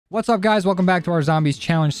What's up, guys? Welcome back to our Zombies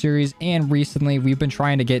Challenge series. And recently, we've been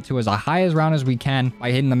trying to get to as high as round as we can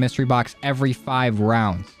by hitting the mystery box every 5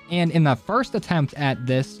 rounds. And in the first attempt at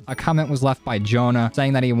this, a comment was left by Jonah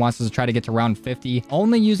saying that he wants us to try to get to round 50,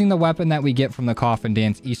 only using the weapon that we get from the Coffin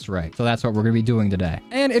Dance Easter Egg. So that's what we're going to be doing today.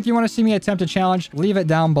 And if you want to see me attempt a challenge, leave it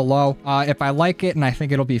down below. If I like it and I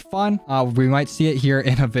think it'll be fun, we might see it here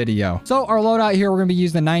in a video. So our loadout here, we're going to be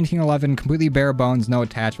using the 1911, completely bare bones, no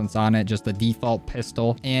attachments on it, just the default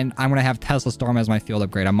pistol. And I'm going to have Tesla Storm as my field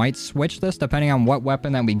upgrade. I might switch this depending on what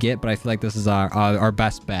weapon that we get, but I feel like this is our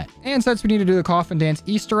best bet. And since we need to do the Coffin Dance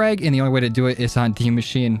Easter Egg, and the only way to do it is on D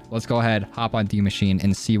Machine, let's go ahead, hop on D Machine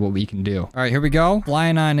and see what we can do. All right, here we go.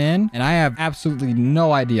 Flying on in, and I have absolutely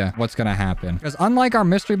no idea what's going to happen. Because unlike our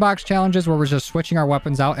mystery box challenges where we're just switching our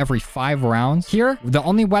weapons out every 5 rounds, here, the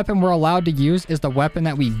only weapon we're allowed to use is the weapon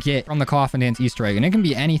that we get from the Coffin Dance Easter Egg. And it can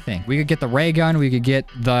be anything. We could get the ray gun, we could get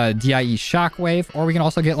the DIE Shockwave, or we can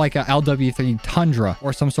also get like a LW3 Tundra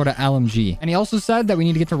or some sort of LMG. And he also said that we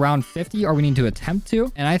need to get to round 50, or we need to attempt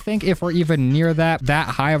to. And I think if we're even near that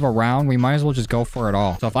high of a round, we might as well just go for it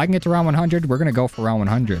all. So if I can get to round 100, we're gonna go for round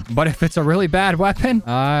 100. But if it's a really bad weapon,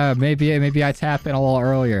 maybe I tap in a little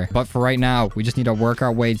earlier. But for right now, we just need to work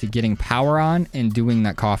our way to getting power on and doing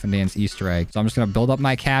that Coffin Dance Easter Egg. So I'm just gonna build up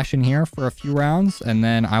my cash in here for a few rounds, and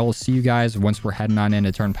then I will see you guys once we're heading on in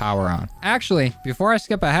to turn power on. Actually, before I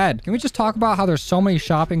skip ahead, can we just talk about how there's so many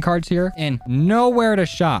shopping carts here and nowhere to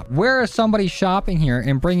shop? Where is somebody shopping here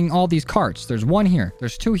and bringing all these carts? There's one here.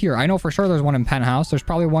 There's 2 here. I know for sure there's one in Penthouse. There's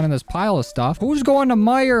probably one in this pile of stuff. Who's going to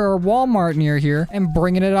Meijer or Walmart near here and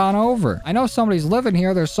bringing it on over? I know somebody's living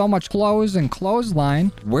here. There's so much clothes and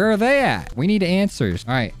clothesline. Where are they at? We need answers.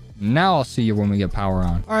 All right. Now I'll see you when we get power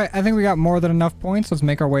on. All right, I think we got more than enough points. Let's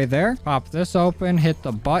make our way there. Pop this open, hit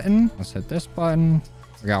the button. Let's hit this button.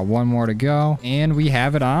 We got one more to go, and we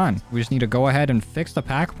have it on. We just need to go ahead and fix the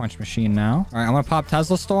pack-a-punch machine now. All right, I'm gonna pop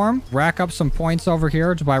Tesla Storm, rack up some points over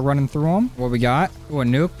here just by running through them. What we got? Ooh, a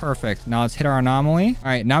nuke. Perfect. Now let's hit our anomaly.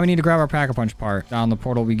 All right, now we need to grab our pack-a-punch part. Down the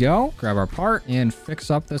portal we go. Grab our part and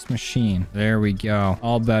fix up this machine. There we go.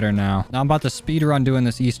 All better now. Now I'm about to speed run doing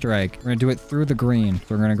this Easter egg. We're gonna do it through the green. So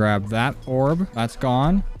we're gonna grab that orb. That's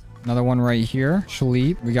gone. Another one right here.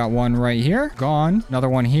 Sleep. We got one right here. Gone. Another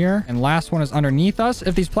one here. And last one is underneath us.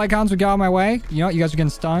 If these plague hounds would get out of my way, you know what? You guys are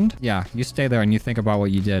getting stunned. Yeah, you stay there and you think about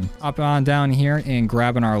what you did. Hopping on down here and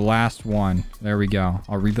grabbing our last one. There we go.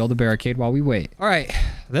 I'll rebuild the barricade while we wait. All right.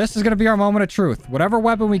 This is going to be our moment of truth. Whatever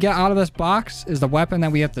weapon we get out of this box is the weapon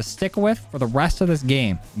that we have to stick with for the rest of this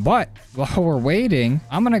game. But while we're waiting,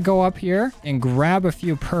 I'm going to go up here and grab a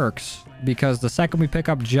few perks, because the second we pick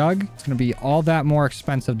up Jug, it's going to be all that more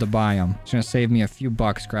expensive to buy them. It's going to save me a few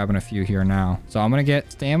bucks grabbing a few here now. So I'm going to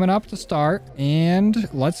get Stamina up to start, and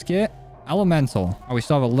let's get Elemental. Oh, we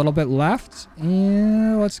still have a little bit left.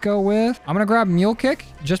 And let's go with... I'm going to grab Mule Kick,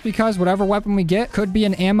 just because whatever weapon we get could be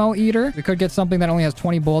an ammo eater. We could get something that only has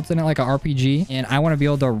 20 bullets in it, like an RPG. And I want to be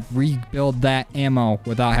able to rebuild that ammo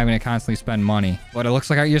without having to constantly spend money. But it looks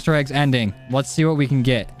like our Easter egg's ending. Let's see what we can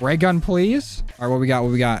get. Ray gun, please. All right, what we got?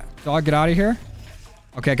 What we got? Dog, get out of here.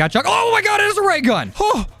 Okay, I got Chuck. Oh my God, it is a ray gun.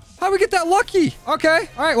 Oh, how'd we get that lucky? Okay.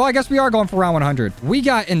 All right, well, I guess we are going for round 100. We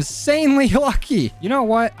got insanely lucky. You know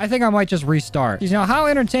what? I think I might just restart. You know, how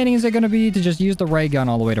entertaining is it going to be to just use the ray gun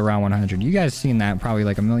all the way to round 100? You guys seen that probably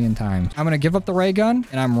like a million times. I'm going to give up the ray gun,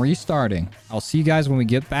 and I'm restarting. I'll see you guys when we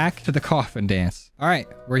get back to the Coffin Dance. All right,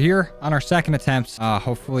 we're here on our second attempt.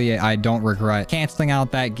 Hopefully I don't regret canceling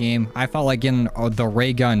out that game. I felt like getting the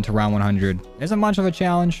ray gun to round 100 isn't much of a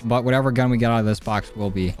challenge, but whatever gun we get out of this box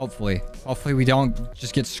will be. Hopefully we don't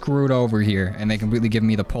just get screwed over here and they completely give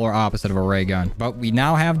me the polar opposite of a ray gun. But we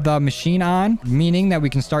now have the machine on, meaning that we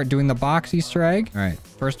can start doing the box Easter egg. All right,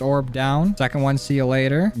 first orb down. Second one, see you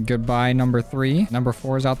later. Goodbye, number 3. Number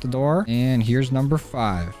 4 is out the door. And here's number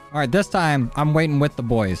 5. All right, this time I'm waiting with the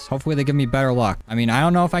boys. Hopefully they give me better luck. I mean, I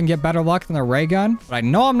don't know if I can get better luck than the ray gun, but I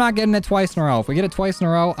know I'm not getting it twice in a row. If we get it twice in a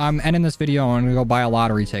row, I'm ending this video and I'm gonna go buy a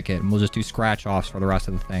lottery ticket and we'll just do scratch offs for the rest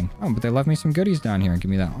of the thing. Oh, but they left me some goodies down here.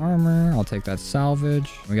 Give me that armor. I'll take that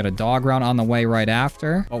salvage. We got a dog round on the way right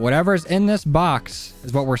after. But whatever's in this box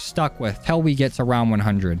is what we're stuck with till we get to round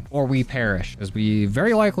 100, or we perish, because we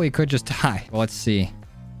very likely could just die. Well, let's see.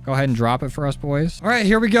 Go ahead and drop it for us, boys. All right,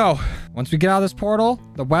 here we go. Once we get out of this portal,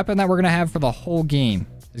 the weapon that we're going to have for the whole game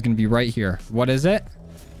is going to be right here. What is it?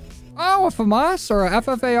 Oh, a FAMAS or a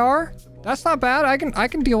FFAR? That's not bad. I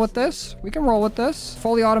can deal with this. We can roll with this.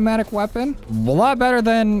 Fully automatic weapon. A lot better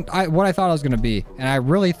than what I thought it was going to be. And I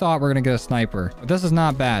really thought we are going to get a sniper. But this is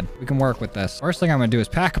not bad. We can work with this. First thing I'm going to do is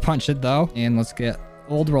pack-a-punch it, though. And let's get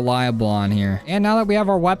old reliable on here. And now that we have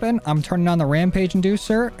our weapon, I'm turning on the Rampage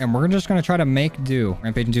Inducer, and we're just going to try to make do.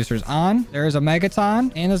 Rampage Inducer's on. There's a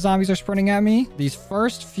Megaton, and the zombies are sprinting at me. These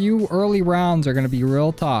first few early rounds are going to be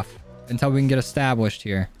real tough until we can get established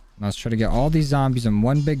here. Let's try to get all these zombies in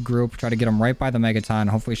one big group. Try to get them right by the Megaton.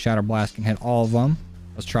 Hopefully Shatter Blast can hit all of them.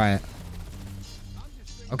 Let's try it.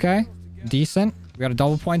 Okay. Decent. We got a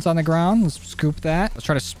double points on the ground. Let's scoop that. Let's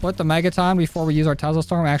try to split the Megaton before we use our Tesla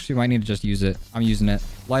Storm. Actually, we might need to just use it. I'm using it.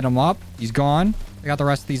 Light him up. He's gone. I got the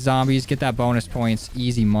rest of these zombies. Get that bonus points.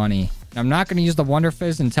 Easy money. And I'm not going to use the Wonder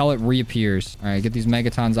Fizz until it reappears. All right. Get these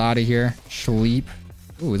Megatons out of here. Sleep.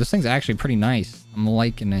 Ooh, this thing's actually pretty nice. I'm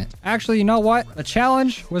liking it. Actually, you know what? The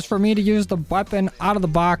challenge was for me to use the weapon out of the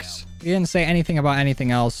box. He didn't say anything about anything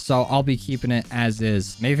else, so I'll be keeping it as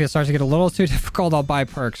is. Maybe if it starts to get a little too difficult, I'll buy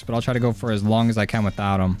perks, but I'll try to go for as long as I can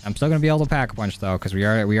without them. I'm still going to be able to Pack-a-Punch, though, because we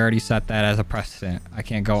already set that as a precedent. I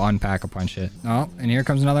can't go unpack-a-punch it. Oh, and here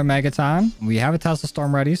comes another Megaton. We have a Tesla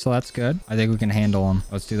Storm ready, so that's good. I think we can handle them.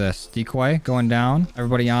 Let's do this. Decoy going down.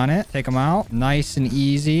 Everybody on it. Take them out. Nice and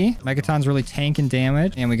easy. Megaton's really tanking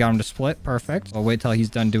damage, and we got him to split. Perfect. I'll wait till he's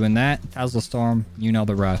done doing that. Tesla Storm, you know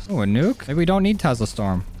the rest. Oh, a nuke? Maybe we don't need Tesla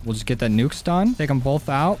Storm. We'll just get that nuke stun. Take them both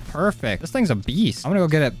out. Perfect. This thing's a beast. I'm going to go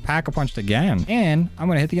get it Pack-a-Punched again. And I'm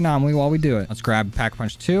going to hit the anomaly while we do it. Let's grab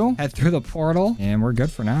Pack-a-Punch 2. Head through the portal. And we're good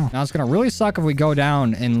for now. Now, it's going to really suck if we go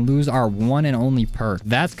down and lose our one and only perk.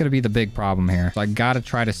 That's going to be the big problem here. So I got to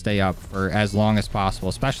try to stay up for as long as possible,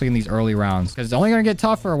 especially in these early rounds. Because it's only going to get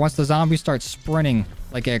tougher once the zombies start sprinting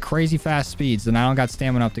like at crazy fast speeds. Then I don't got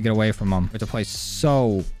stamina up to get away from them. We have to play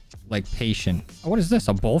so like patient. Oh, what is this?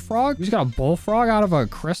 A bullfrog? We just got a bullfrog out of a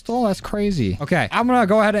crystal? That's crazy. Okay, I'm gonna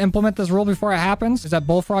go ahead and implement this rule before it happens, because that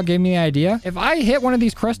bullfrog gave me the idea. If I hit one of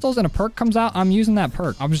these crystals and a perk comes out, I'm using that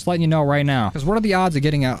perk. I'm just letting you know right now. Because what are the odds of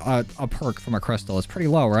getting a perk from a crystal? It's pretty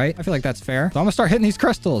low, right? I feel like that's fair. So I'm gonna start hitting these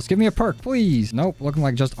crystals. Give me a perk, please. Nope, looking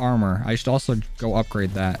like just armor. I should also go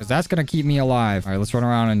upgrade that, because that's gonna keep me alive. All right, let's run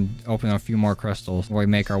around and open a few more crystals while we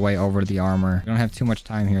make our way over to the armor. We don't have too much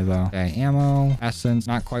time here, though. Okay, ammo, essence,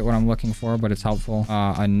 not quite what I'm looking for, but it's helpful.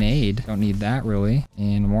 A nade. Don't need that, really.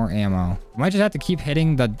 And more ammo. We might just have to keep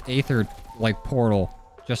hitting the Aether, like, portal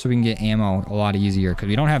just so we can get ammo a lot easier, because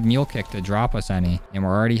we don't have Mule Kick to drop us any. And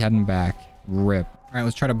we're already heading back. Rip. All right,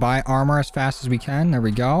 let's try to buy armor as fast as we can. There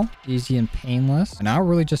we go. Easy and painless. And now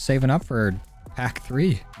we're really just saving up for pack 3.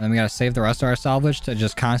 And then we got to save the rest of our salvage to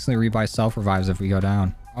just constantly rebuy self-revives if we go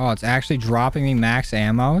down. Oh, it's actually dropping me max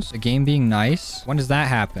ammos. The game being nice. When does that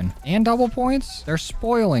happen? And double points? They're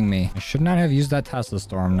spoiling me. I should not have used that Tesla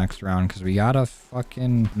Storm next round, because we got a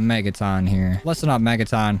fucking Megaton here. Listen up,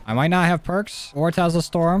 Megaton. I might not have perks or Tesla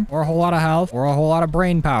Storm or a whole lot of health or a whole lot of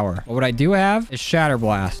brain power. But what I do have is Shatter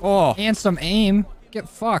Blast. Oh, and some aim. Get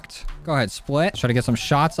fucked. Go ahead, split. Try to get some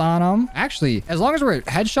shots on them. Actually, as long as we're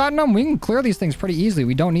headshotting them, we can clear these things pretty easily.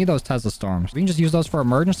 We don't need those Tesla Storms. We can just use those for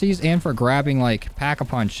emergencies and for grabbing like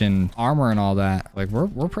Pack-a-Punch and armor and all that. Like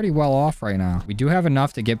we're pretty well off right now. We do have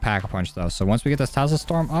enough to get Pack-a-Punch though. So once we get this Tesla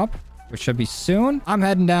Storm up, which should be soon, I'm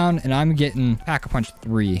heading down and I'm getting Pack-a-Punch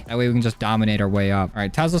 3. That way we can just dominate our way up. All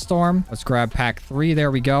right, Tesla Storm. Let's grab pack 3.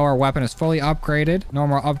 There we go. Our weapon is fully upgraded. No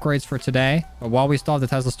more upgrades for today. But while we still have the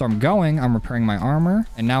Tesla Storm going, I'm repairing my armor.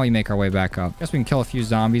 And now we make our way back up. Guess we can kill a few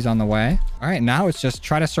zombies on the way. All right, now it's just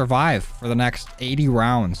try to survive for the next 80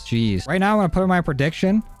 rounds. Jeez. Right now I'm going to put in my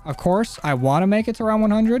prediction. Of course, I want to make it to round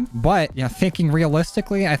 100, but, you know, thinking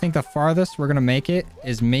realistically, I think the farthest we're going to make it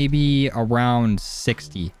is maybe around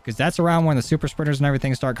 60, because that's around when the super sprinters and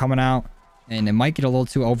everything start coming out, and it might get a little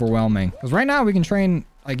too overwhelming. Because right now we can train,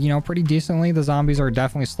 like, you know, pretty decently. The zombies are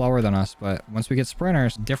definitely slower than us, but once we get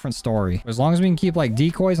sprinters, different story. As long as we can keep like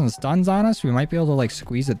decoys and stuns on us, we might be able to like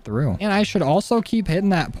squeeze it through. And I should also keep hitting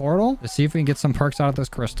that portal to see if we can get some perks out of those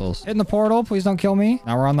crystals. Hitting the portal, please don't kill me.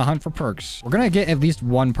 Now we're on the hunt for perks. We're gonna get at least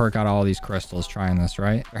one perk out of all these crystals trying this,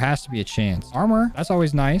 right? There has to be a chance. Armor, that's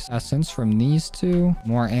always nice. Essence from these two.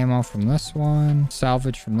 More ammo from this one.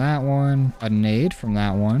 Salvage from that one. A nade from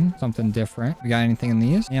that one. Something different. We got anything in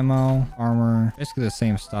these? Ammo, armor, basically the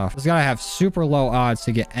same stuff. It's gotta have super low odds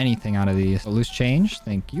to get anything out of these. So loose change,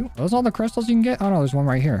 thank you. Are those all the crystals you can get? Oh no, there's one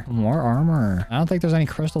right here. More armor. I don't think there's any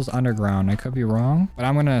crystals underground. I could be wrong, but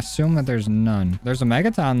I'm gonna assume that there's none. There's a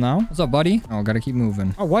Megaton though. What's up, buddy? Oh, gotta keep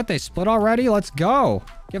moving. Oh, what? They split already? Let's go.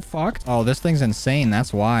 Get fucked. Oh, this thing's insane.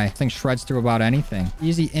 That's why. This thing shreds through about anything.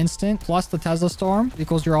 Easy instant plus the Tesla Storm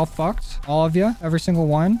equals you're all fucked. All of you. Every single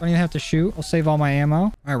one. Don't even have to shoot. I'll save all my ammo.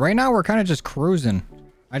 All right, right now we're kind of just cruising.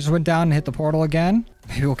 I just went down and hit the portal again.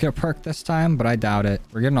 Maybe we'll get a perk this time, but I doubt it.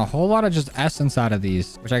 We're getting a whole lot of just essence out of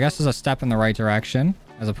these, which I guess is a step in the right direction.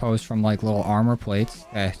 as opposed from like little armor plates.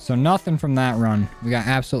 Okay, so nothing from that run. We got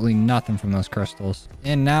absolutely nothing from those crystals.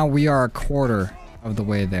 And now we are a quarter of the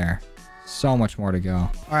way there. So much more to go.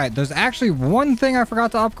 All right, there's actually one thing I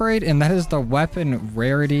forgot to upgrade, and that is the weapon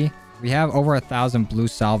rarity. We have over 1,000 blue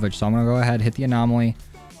salvage, so I'm gonna go ahead, hit the anomaly,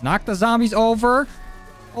 knock the zombies over.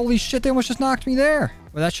 Holy shit, they almost just knocked me there.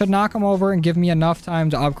 But that should knock them over and give me enough time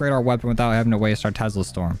to upgrade our weapon without having to waste our Tesla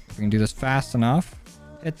Storm. If we can do this fast enough.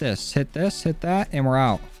 Hit this, hit this, hit that, and we're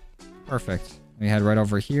out. Perfect. Let me head right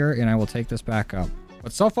over here, and I will take this back up.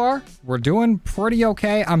 But so far, we're doing pretty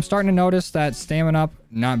okay. I'm starting to notice that stamina up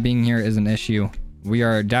not being here is an issue. We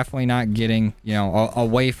are definitely not getting, you know,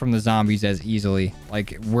 away from the zombies as easily.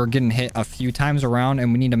 Like, we're getting hit a few times around,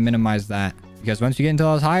 and we need to minimize that. Because once you get into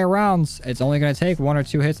those higher rounds, it's only going to take 1 or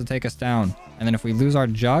 2 hits to take us down. And then if we lose our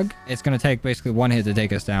jug, it's going to take basically 1 hit to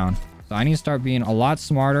take us down. So I need to start being a lot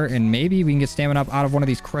smarter, and maybe we can get stamina up out of one of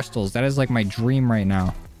these crystals. That is like my dream right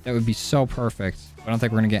now. That would be so perfect. I don't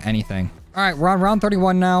think we're going to get anything. All right, we're on round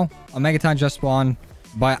 31 now. A Megaton just spawned,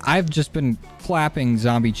 but I've just been clapping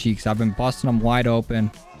zombie cheeks. I've been busting them wide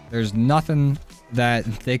open. There's nothing that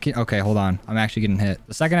they can... Okay, hold on. I'm actually getting hit.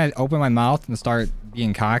 The second I open my mouth and start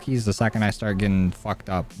being cocky is the second I start getting fucked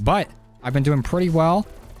up. But I've been doing pretty well,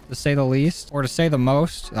 to say the least, or to say the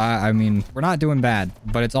most. I mean, we're not doing bad,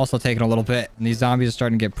 but it's also taking a little bit. And these zombies are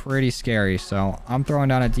starting to get pretty scary. So I'm throwing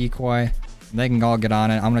down a decoy. They can all get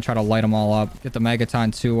on it. I'm going to try to light them all up. Get the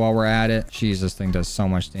Megaton too while we're at it. Jeez, this thing does so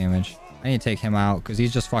much damage. I need to take him out because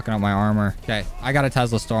he's just fucking up my armor. Okay, I got a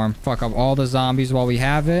Tesla Storm. Fuck up all the zombies while we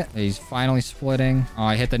have it. He's finally splitting. Oh,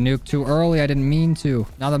 I hit the nuke too early. I didn't mean to.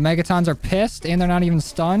 Now the Megatons are pissed and they're not even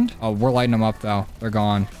stunned. Oh, we're lighting them up though. They're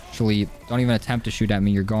gone. Sleep. Don't even attempt to shoot at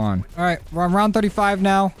me. You're gone. All right, we're on round 35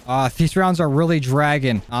 now. These rounds are really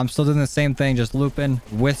dragging. I'm still doing the same thing, just looping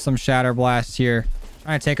with some Shatter Blasts here.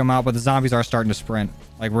 Trying to take them out, but the zombies are starting to sprint.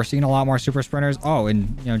 Like, we're seeing a lot more super sprinters. Oh,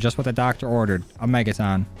 and, you know, just what the doctor ordered. A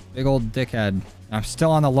Megaton. Big old dickhead. I'm still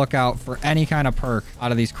on the lookout for any kind of perk out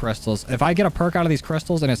of these crystals. If I get a perk out of these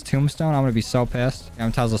crystals and it's Tombstone, I'm going to be so pissed.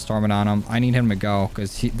 I'm Tesla Storming on him. I need him to go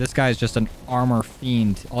because this guy is just an armor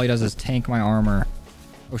fiend. All he does is tank my armor.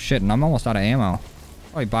 Oh, shit, and I'm almost out of ammo.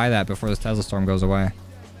 Probably buy that before this Tesla Storm goes away.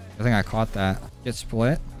 I think I caught that. Get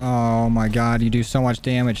split. Oh my god, you do so much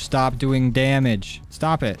damage. Stop doing damage.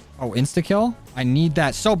 Stop it. Oh, insta-kill? I need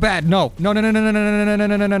that so bad. No. No, no, no, no, no, no, no, no,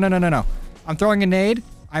 no, no, no, no, no, no, no. I'm throwing a nade.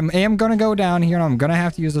 I am going to go down here, and I'm going to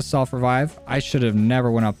have to use a self-revive. I should have never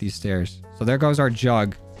went up these stairs. So there goes our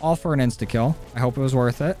jug. All for an insta-kill. I hope it was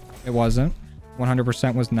worth it. It wasn't.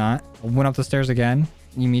 100% was not. I went up the stairs again.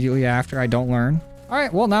 Immediately after, I don't learn. All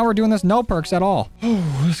right, well, now we're doing this no perks at all.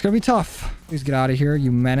 Oh, it's gonna be tough. Please get out of here, you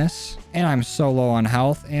menace. And I'm so low on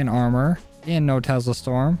health and armor and no Tesla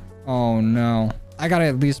Storm. Oh, no. I gotta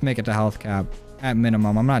at least make it to health cap at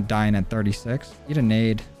minimum. I'm not dying at 36. Eat a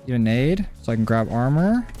nade. Eat a nade so I can grab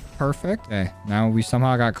armor. Perfect. Okay, now we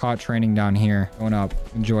somehow got caught training down here. Going up.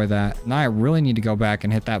 Enjoy that. Now I really need to go back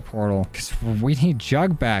and hit that portal because we need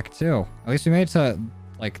Jug back, too. At least we made it to,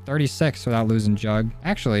 like, 36 without losing Jug.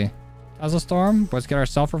 Actually... Tesla Storm, let's get our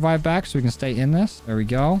self-revive back so we can stay in this. There we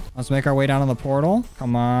go. Let's make our way down to the portal.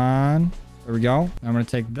 Come on. There we go. I'm going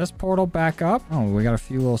to take this portal back up. Oh, we got a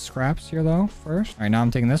few little scraps here, though, first. All right, now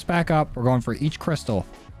I'm taking this back up. We're going for each crystal.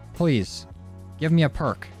 Please, give me a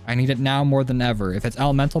perk. I need it now more than ever. If it's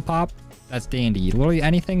Elemental Pop, that's dandy. Literally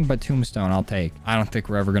anything but Tombstone I'll take. I don't think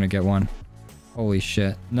we're ever going to get one. Holy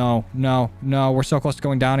shit. No, no, no. We're so close to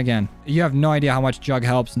going down again. You have no idea how much Jug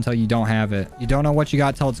helps until you don't have it. You don't know what you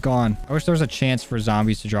got till it's gone. I wish there was a chance for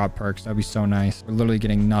zombies to drop perks. That'd be so nice. We're literally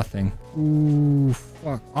getting nothing. Ooh,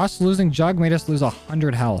 fuck. Us losing Jug made us lose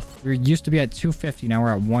 100 health. We used to be at 250. Now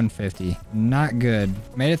we're at 150. Not good.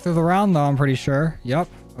 Made it through the round, though, I'm pretty sure. Yep.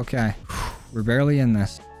 Okay. We're barely in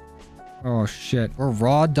this. Oh, shit. We're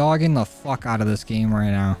raw dogging the fuck out of this game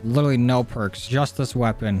right now. Literally no perks. Just this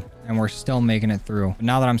weapon. And we're still making it through. But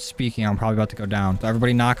now that I'm speaking, I'm probably about to go down. So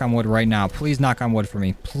everybody knock on wood right now. Please knock on wood for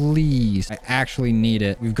me. Please. I actually need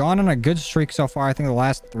it. We've gone on a good streak so far. I think the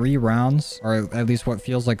last 3 rounds, or at least what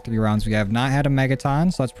feels like 3 rounds, we have not had a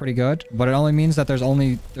Megaton. So that's pretty good. But it only means that there's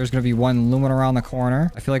going to be one looming around the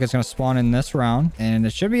corner. I feel like it's going to spawn in this round. And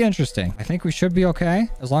it should be interesting. I think we should be okay.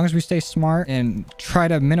 As long as we stay smart and try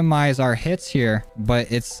to minimize our hits here.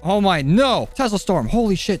 But it's... Oh my... No! Tesla Storm.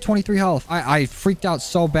 Holy shit. 23 health. I freaked out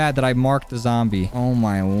so bad that I marked the zombie. Oh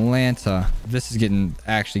my Lanta. This is getting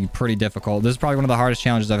actually pretty difficult. This is probably one of the hardest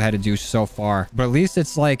challenges I've had to do so far. But at least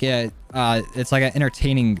it's like it's like an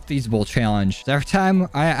entertaining, feasible challenge. Every time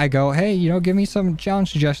I go, hey, you know, give me some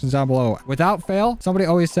challenge suggestions down below. Without fail, somebody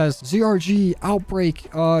always says, ZRG, Outbreak,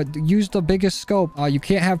 use the biggest scope. You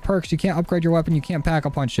can't have perks. You can't upgrade your weapon. You can't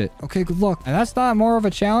pack-a-punch it. Okay, good luck. And that's not more of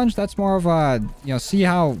a challenge. That's more of a, you know, see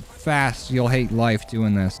how fast you'll hate life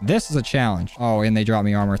doing this. This is a challenge. Oh, and they dropped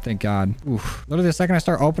me armor. Thank God. Oof. Literally the second I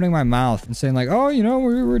start opening my mouth and saying like, oh, you know,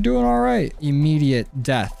 we're doing all right. Immediate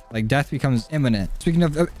death. Like death becomes imminent. Speaking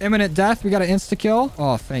of imminent death, we got an insta-kill.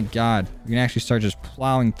 Oh, thank God. We can actually start just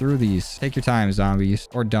plowing through these. Take your time, zombies.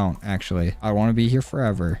 Or don't, actually. I want to be here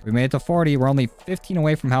forever. We made it to 40. We're only 15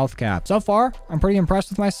 away from health cap. So far, I'm pretty impressed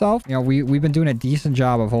with myself. You know, we've been doing a decent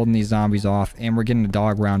job of holding these zombies off, and we're getting a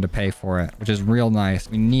dog round to pay for it, which is real nice.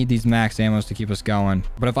 We need these max ammos to keep us going.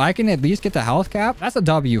 But if I can at least get the health cap, that's a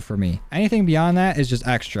W for me. Anything beyond that is just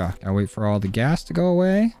extra. Gotta wait for all the gas to go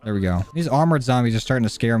away. There we go. These armored zombies are starting to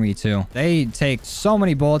scare me too. They take so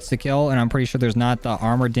many bullets to kill, and I'm pretty sure there's not the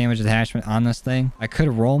armored damage attachment on this thing. I could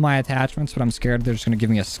roll my attachments, but I'm scared they're just gonna give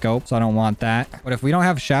me a scope, so I don't want that. But if we don't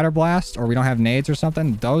have Shatter Blast or we don't have nades or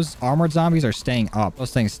something, those armored zombies are staying up.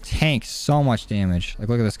 Those things tank so much damage. Like,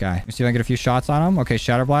 look at this guy. Let me see if I can get a few shots on him. Okay,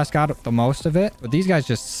 Shatter Blast got the most of it, but these guys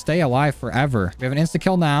just stay alive forever. We have an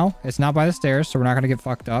insta-kill now. It's not by the stairs, so we're not gonna get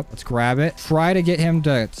fucked up. Let's grab it. Try to get him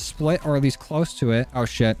to split or at least close to it. Oh,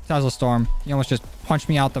 shit. Tesla Storm. He almost just punched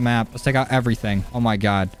me out the map. Let's take out everything. Oh, my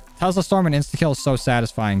God. Tesla Storm and insta-kill is so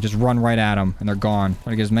satisfying. Just run right at them, and they're gone.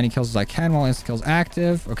 Try to get as many kills as I can while insta-kill's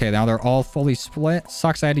active. Okay, now they're all fully split.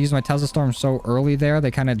 Sucks I had to use my Tesla Storm so early there.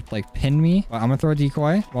 They kind of, like, pinned me. But I'm gonna throw a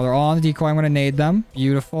decoy. While they're all on the decoy, I'm gonna nade them.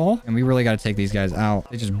 Beautiful. And we really gotta take these guys out.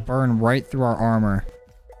 They just burn right through our armor.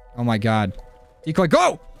 Oh, my God. Decoy,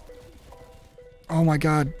 go! Oh, my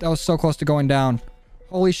God. That was so close to going down.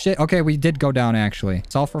 Holy shit. Okay, we did go down, actually.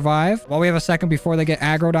 Self-revive. While we have a second before they get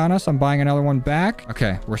aggroed on us, I'm buying another one back.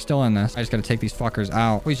 Okay, we're still in this. I just gotta take these fuckers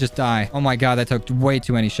out. Please just die. Oh my God, that took way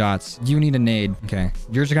too many shots. You need a nade. Okay,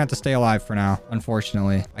 you're just gonna have to stay alive for now,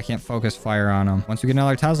 unfortunately. I can't focus fire on them. Once we get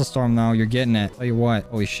another Tesla Storm, though, you're getting it. Tell you what.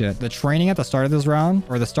 Holy shit. The training at the start of this round,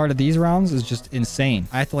 or the start of these rounds, is just insane.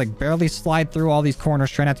 I have to, like, barely slide through all these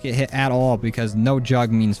corners, try not to get hit at all, because no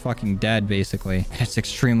jug means fucking dead, basically. It's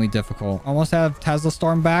extremely difficult. Almost have Tesla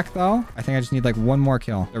Storm back, though. I think I just need like one more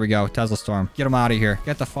kill. There we go. Tesla Storm. Get him out of here.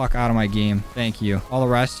 Get the fuck out of my game. Thank you. All the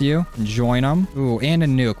rest of you, join them. Ooh, and a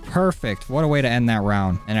nuke. Perfect. What a way to end that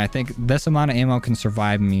round. And I think this amount of ammo can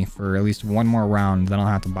survive me for at least one more round. Then I'll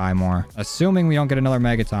have to buy more. Assuming we don't get another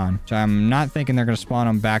Megaton, which I'm not thinking they're going to spawn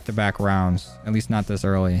them back-to-back rounds. At least not this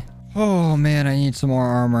early. Oh, man. I need some more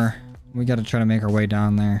armor. We got to try to make our way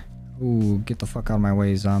down there. Ooh, get the fuck out of my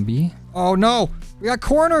way, zombie. Oh, no. We got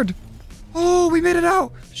cornered. Oh, we made it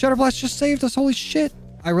out. Shatter Blast just saved us. Holy shit.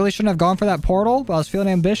 I really shouldn't have gone for that portal, but I was feeling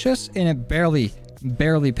ambitious, and it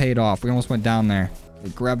barely paid off. We almost went down there. Okay,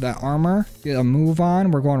 grab that armor. Get a move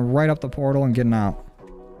on. We're going right up the portal and getting out.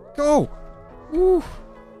 Go. Woo.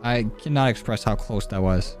 I cannot express how close that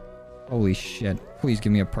was. Holy shit. Please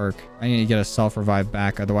give me a perk. I need to get a self-revive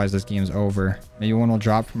back, otherwise this game's over. Maybe one will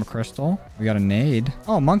drop from a crystal. We got a nade.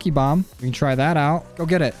 Oh, monkey bomb. We can try that out. Go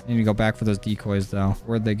get it. I need to go back for those decoys, though.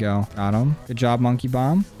 Where'd they go? Got them. Good job, monkey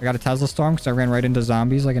bomb. I got a Tesla Storm because I ran right into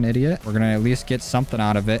zombies like an idiot. We're going to at least get something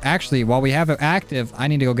out of it. Actually, while we have it active, I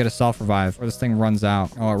need to go get a self-revive before this thing runs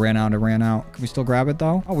out. Oh, it ran out. It ran out. Can we still grab it,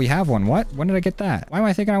 though? Oh, we have one. What? When did I get that? Why am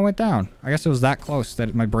I thinking I went down? I guess it was that close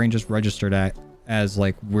that my brain just registered at as,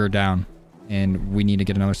 like, we're down. And we need to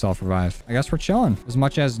get another self-revive. I guess we're chilling. As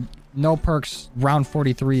much as no perks, round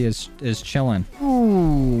 43 is chilling.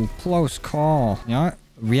 Ooh, close call. You know what?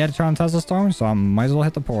 We had to turn on Tesla Storm, so I might as well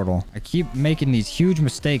hit the portal. I keep making these huge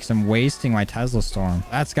mistakes and wasting my Tesla Storm.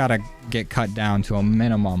 That's got to get cut down to a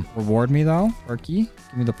minimum. Reward me, though. Perky.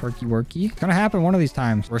 Give me the perky worky. It's gonna happen one of these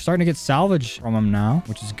times. We're starting to get salvage from them now,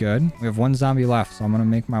 which is good. We have one zombie left, so I'm gonna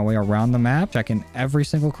make my way around the map, checking every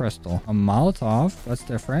single crystal. A Molotov. That's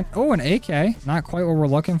different. Oh, an AK. Not quite what we're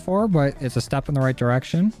looking for, but it's a step in the right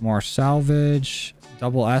direction. More salvage.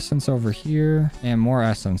 Double essence over here. And more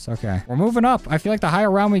essence. Okay. We're moving up. I feel like the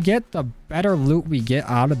higher round we get, the better loot we get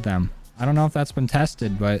out of them. I don't know if that's been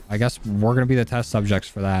tested, but I guess we're going to be the test subjects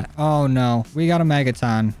for that. Oh, no. We got a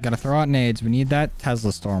Megaton. Got to throw out nades. We need that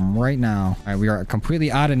Tesla Storm right now. All right, we are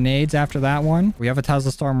completely out of nades after that one. We have a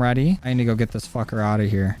Tesla Storm ready. I need to go get this fucker out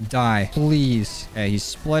of here. Die, please. Okay, he's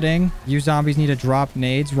splitting. You zombies need to drop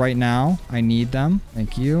nades right now. I need them.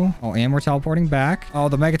 Thank you. Oh, and we're teleporting back. Oh,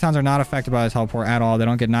 the Megatons are not affected by the teleport at all. They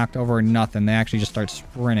don't get knocked over or nothing. They actually just start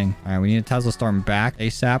sprinting. All right, we need a Tesla Storm back.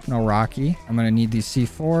 ASAP, no Rocky. I'm going to need these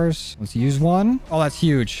C4s. Let's use one. Oh, that's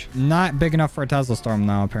huge. Not big enough for a Tesla Storm,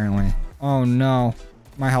 though, apparently. Oh, no.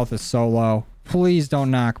 My health is so low. Please don't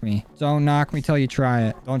knock me. Don't knock me till you try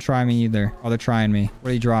it. Don't try me either. Oh, they're trying me. What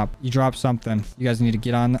do you drop? You drop something. You guys need to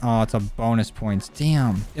get on. Oh, it's a bonus points.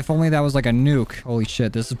 Damn. If only that was like a nuke. Holy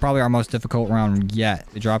shit. This is probably our most difficult round yet.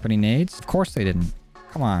 They drop any nades? Of course they didn't.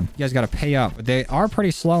 Come on. You guys got to pay up. But they are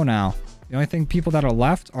pretty slow now. The only thing people that are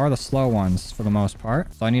left are the slow ones for the most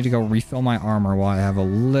part. So I need to go refill my armor while I have a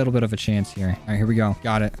little bit of a chance here. All right, here we go.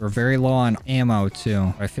 Got it. We're very low on ammo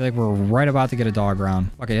too. But I feel like we're right about to get a dog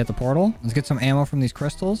round. Okay, hit the portal. Let's get some ammo from these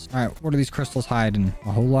crystals. All right, what are these crystals hiding?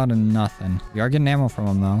 A whole lot of nothing. We are getting ammo from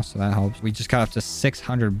them though, so that helps. We just got up to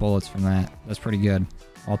 600 bullets from that. That's pretty good.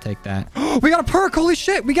 I'll take that. We got a perk. Holy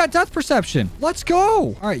shit. We got death perception. Let's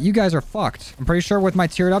go. All right. You guys are fucked. I'm pretty sure with my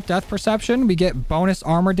tiered up death perception, we get bonus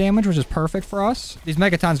armor damage, which is perfect for us. These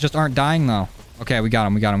megatons just aren't dying though. Okay, we got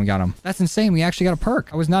him. We got him. We got him. That's insane. We actually got a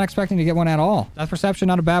perk. I was not expecting to get one at all. Death perception,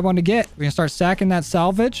 not a bad one to get. We can start stacking that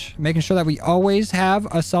salvage, making sure that we always have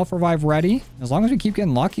a self-revive ready. As long as we keep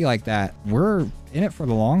getting lucky like that, we're in it for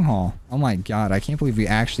the long haul. Oh my god, I can't believe we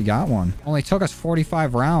actually got one. Only took us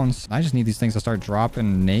 45 rounds. I just need these things to start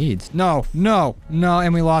dropping nades. No, no, no,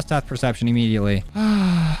 and we lost death perception immediately.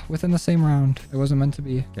 Within the same round. It wasn't meant to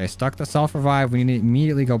be. Okay, stuck the self-revive. We need to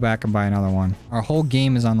immediately go back and buy another one. Our whole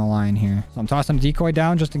game is on the line here. So I'm tossing a decoy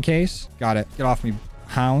down just in case. Got it. Get off me,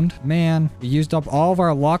 hound. Man, we used up all of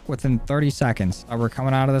our luck within 30 seconds. We're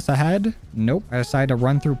coming out of this ahead. Nope. I decided to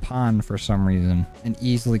run through pond for some reason and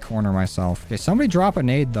easily corner myself. Okay, somebody drop a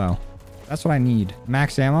nade though. That's what I need.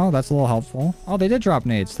 Max ammo. That's a little helpful. Oh, they did drop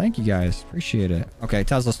nades. Thank you guys. Appreciate it. Okay,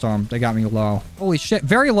 Tesla Storm. They got me low. Holy shit.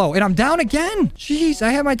 Very low. And I'm down again. Jeez,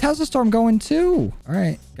 I had my Tesla Storm going too. All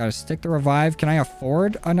right. Got to stick the revive. Can I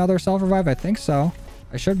afford another self-revive? I think so.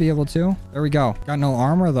 I should be able to. There we go. Got no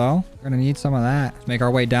armor though. We're gonna need some of that. Let's make our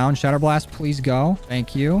way down. Shatter Blast, please go.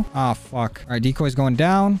 Thank you. Oh, fuck. All right, decoy's going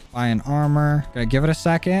down. Buying armor. Gotta give it a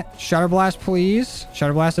second. Shatter Blast, please.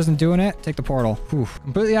 Shatter Blast isn't doing it. Take the portal. Whew.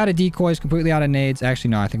 Completely out of decoys, completely out of nades. Actually,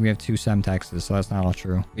 no, I think we have 2 Semtexes, so that's not all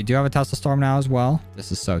true. We do have a Tesla Storm now as well.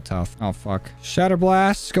 This is so tough. Oh, fuck. Shatter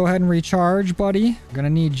Blast, go ahead and recharge, buddy. I'm gonna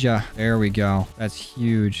need ya. There we go. That's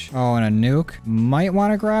huge. Oh, and a nuke. Might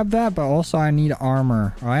want to grab that, but also I need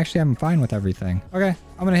armor. Oh, actually, I'm fine with everything. Okay,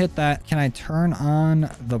 I'm gonna hit that. Can I turn on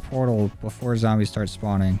the portal before zombies start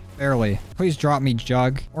spawning? Barely. Please drop me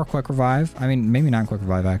Jug or Quick Revive. I mean, maybe not Quick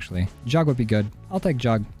Revive, actually. Jug would be good. I'll take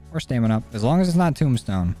Jug or Stamina Up. As long as it's not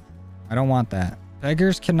Tombstone. I don't want that.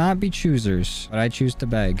 Beggars cannot be choosers, but I choose to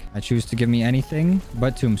beg. I choose to give me anything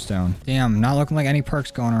but Tombstone. Damn, not looking like any perks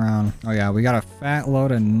going around. Oh yeah, we got a fat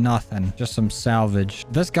load of nothing. Just some salvage.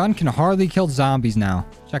 This gun can hardly kill zombies now.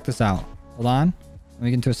 Check this out. Hold on. Let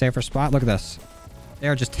me get into a safer spot. Look at this. They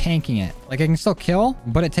are just tanking it. Like, I can still kill,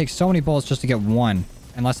 but it takes so many bullets just to get one.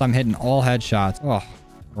 Unless I'm hitting all headshots. Oh,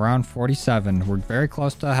 around 47. We're very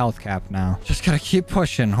close to a health cap now. Just gotta keep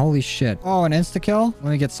pushing. Holy shit. Oh, an insta-kill? Let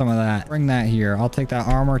me get some of that. Bring that here. I'll take that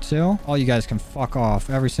armor too. All you guys can fuck off.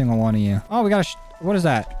 Every single one of you. Oh, we got a... What is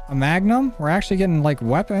that? A Magnum? We're actually getting, like,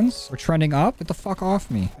 weapons. We're trending up. Get the fuck off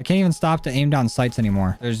me. I can't even stop to aim down sights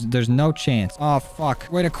anymore. There's no chance. Oh,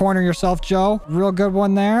 fuck. Way to corner yourself, Joe. Real good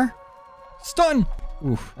one there. Stun!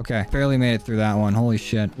 Oof. Okay. Barely made it through that one. Holy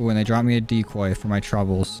shit. Ooh, and they dropped me a decoy for my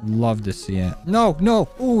troubles. Love to see it. No, no.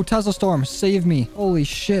 Ooh, Tesla Storm. Save me. Holy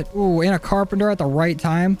shit. Ooh, and a Carpenter at the right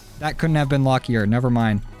time. That couldn't have been luckier. Never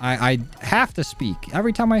mind. I have to speak.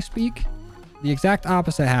 Every time I speak, the exact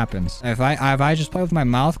opposite happens. If I just play with my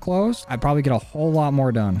mouth closed, I'd probably get a whole lot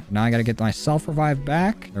more done. Now I gotta get my self-revive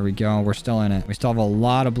back. There we go. We're still in it. We still have a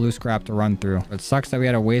lot of blue scrap to run through. It sucks that we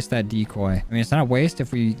had to waste that decoy. I mean, it's not a waste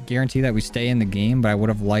if we guarantee that we stay in the game, but I would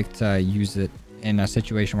have liked to use it in a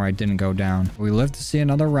situation where I didn't go down. We live to see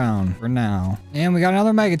another round for now. And we got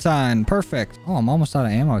another Megaton. Perfect. Oh, I'm almost out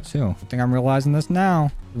of ammo too. I think I'm realizing this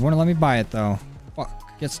now. You wouldn't let me buy it though.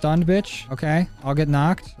 Get stunned, bitch. Okay, I'll get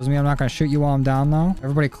knocked. Doesn't mean I'm not gonna shoot you while I'm down, though.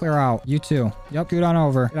 Everybody clear out. You too. Yep, scoot on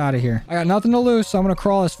over. Get out of here. I got nothing to lose, so I'm gonna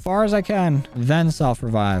crawl as far as I can, then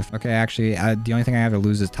self-revive. Okay, actually, the only thing I have to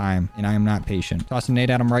lose is time, and I am not patient. Toss a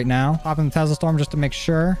nade at him right now. Pop in the Tesla Storm just to make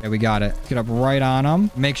sure. Okay, we got it. Let's get up right on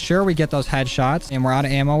him. Make sure we get those headshots, and we're out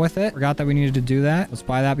of ammo with it. Forgot that we needed to do that. Let's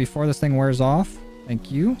buy that before this thing wears off.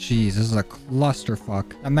 Thank you. Jeez, this is a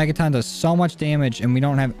clusterfuck. That Megaton does so much damage and we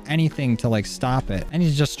don't have anything to like stop it. And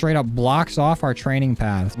he just straight up blocks off our training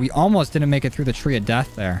path. We almost didn't make it through the tree of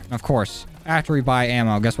death there. And of course, after we buy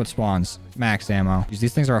ammo, guess what spawns? Max ammo.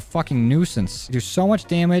 These things are a fucking nuisance. They do so much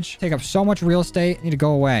damage, take up so much real estate. Need to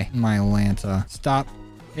go away. My Lanta. Stop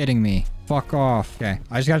hitting me. Fuck off. Okay.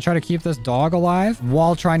 I just gotta try to keep this dog alive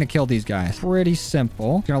while trying to kill these guys. Pretty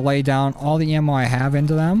simple. Gonna lay down all the ammo I have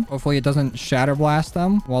into them. Hopefully it doesn't shatter blast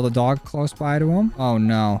them while the dog close by to them. Oh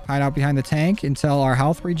no. Hide out behind the tank until our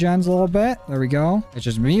health regens a little bit. There we go. It's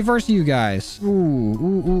just me versus you guys. Ooh,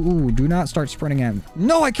 ooh, ooh, ooh. Do not start sprinting at me.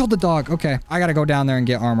 No, I killed the dog. Okay. I gotta go down there and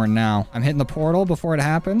get armor now. I'm hitting the portal before it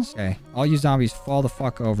happens. Okay. All you zombies fall the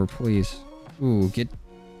fuck over, please. Ooh, get...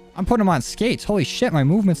 I'm putting them on skates. Holy shit, my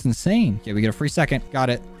movement's insane. Okay, we get a free second. Got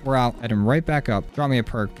it. We're out. Head him right back up. Drop me a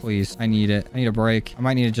perk, please. I need it. I need a break. I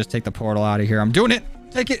might need to just take the portal out of here. I'm doing it.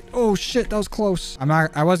 Take it. Oh shit, that was close.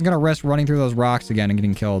 I wasn't gonna risk running through those rocks again and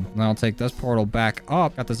getting killed. Then I'll take this portal back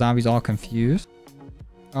up. Got the zombies all confused.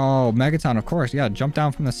 Oh, Megaton, of course. Yeah, jump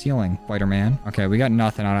down from the ceiling, Spider-Man. Okay, we got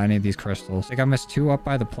nothing on any of these crystals. I think I missed 2 up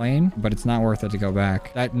by the plane, but it's not worth it to go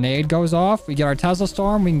back. That nade goes off. We get our Tesla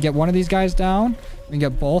Storm. We can get one of these guys down. We can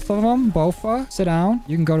get both of them. Bofa, sit down.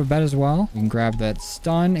 You can go to bed as well. You can grab that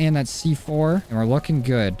stun and that C4, and we're looking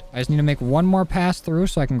good. I just need to make one more pass through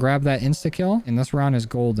so I can grab that insta-kill, and this round is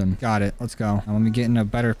golden. Got it. Let's go. Now let me get in a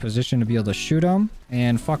better position to be able to shoot them,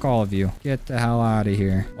 and fuck all of you. Get the hell out of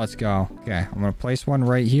here. Let's go. Okay, I'm gonna place one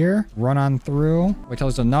right here. Run on through. Wait till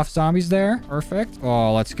there's enough zombies there. Perfect.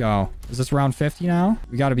 Oh, let's go. Is this round 50 now?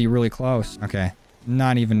 We gotta be really close. Okay.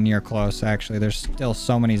 Not even near close, actually. There's still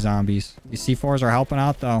so many zombies. These C4s are helping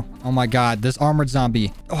out, though. Oh my god, this armored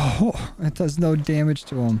zombie. Oh, it does no damage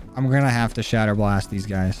to him. I'm gonna have to Shatter Blast these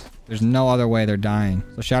guys. There's no other way they're dying.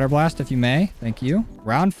 So Shatter Blast, if you may. Thank you.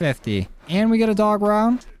 Round 50. And we get a dog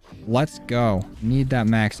round. Let's go. Need that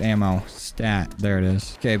max ammo stat. There it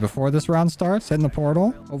is. Okay, before this round starts, hitting the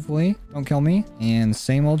portal. Hopefully, don't kill me. And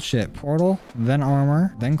same old shit. Portal, then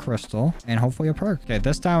armor, then crystal, and hopefully a perk. Okay,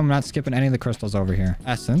 this time I'm not skipping any of the crystals over here.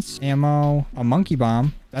 Essence, ammo, a monkey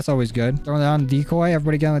bomb. That's always good. Throwing down decoy.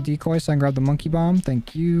 Everybody get on the decoy so I can grab the monkey bomb.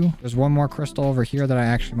 Thank you. There's one more crystal over here that I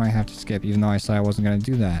actually might have to skip, even though I said I wasn't going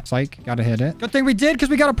to do that. Psych. Gotta hit it. Good thing we did because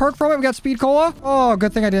we got a perk from it. We got speed cola. Oh,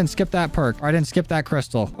 good thing I didn't skip that perk. Or I didn't skip that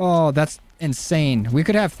crystal. Oh, that's insane. We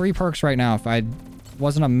could have 3 perks right now if I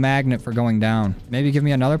wasn't a magnet for going down. Maybe give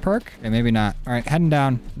me another perk? Okay, maybe not. All right, heading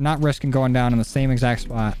down. Not risking going down in the same exact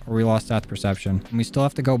spot where we lost depth perception. And we still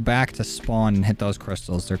have to go back to spawn and hit those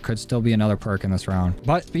crystals. There could still be another perk in this round.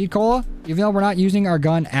 But speed cola, even though we're not using our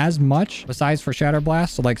gun as much, besides for Shatter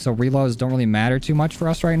Blast, so reloads don't really matter too much for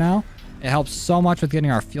us right now. It helps so much with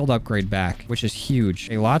getting our field upgrade back, which is huge.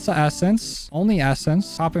 Okay, lots of essence. Only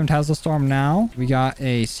essence. Pop him Tesla Storm now. We got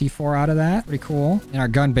a C4 out of that. Pretty cool. And our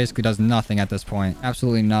gun basically does nothing at this point.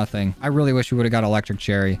 Absolutely nothing. I really wish we would have got Electric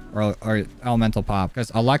Cherry or Elemental Pop,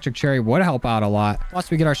 because Electric Cherry would help out a lot.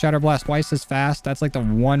 Plus, we get our Shatter Blast twice as fast. That's like the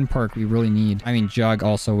one perk we really need. I mean, Jug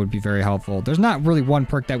also would be very helpful. There's not really one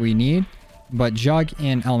perk that we need, but Jug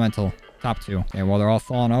and Elemental. Top 2. Okay, well, they're all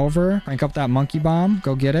falling over. Crank up that monkey bomb.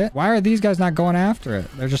 Go get it. Why are these guys not going after it?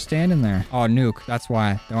 They're just standing there. Oh, nuke. That's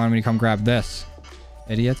why. They wanted me to come grab this.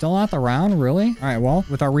 Idiot. Still not the round? Really? All right, well,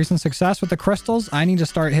 with our recent success with the crystals, I need to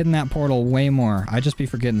start hitting that portal way more. I just be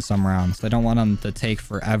forgetting some rounds. I don't want them to take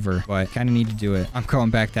forever, but kind of need to do it. I'm going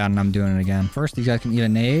back down and I'm doing it again. First, these guys can eat a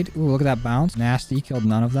nade. Ooh, look at that bounce. Nasty. Killed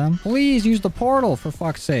none of them. Please use the portal, for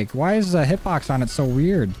fuck's sake. Why is the hitbox on it so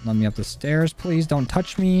weird? Let me up the stairs, please. Don't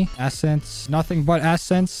touch me. Essence. Nothing but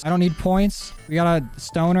essence. I don't need points. We got a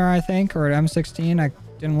stoner, I think, or an M16. I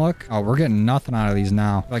didn't look. Oh, we're getting nothing out of these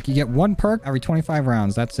now. Like, you get 1 perk every 25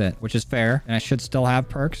 rounds. That's it, which is fair. And I should still have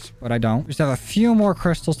perks, but I don't. We just have a few more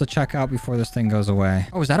crystals to check out before this thing goes away.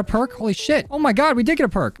 Oh, is that a perk? Holy shit. Oh my god, we did get a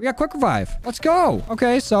perk. We got quick revive. Let's go.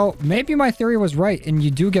 Okay, so maybe my theory was right, and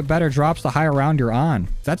you do get better drops the higher round you're on.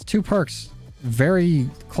 That's 2 perks. Very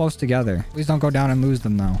close together. Please don't go down and lose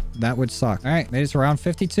them, though. That would suck. All right, made it to round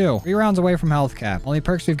 52. 3 rounds away from health cap. Only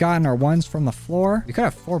perks we've gotten are ones from the floor. We could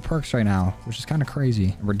have 4 perks right now, which is kind of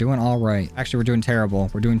crazy. We're doing all right. Actually, we're doing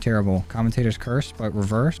terrible. We're doing terrible. Commentator's curse, but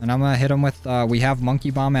reverse. And I'm gonna hit them with, we have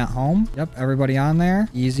monkey bomb at home. Yep, everybody on there.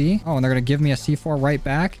 Easy. Oh, and they're gonna give me a C4 right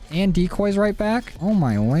back and decoys right back. Oh,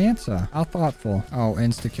 my Lanza. How thoughtful. Oh,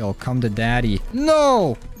 insta-kill. Come to daddy.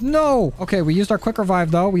 No! No! Okay, we used our quick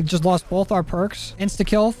revive, though. We just lost both our perks.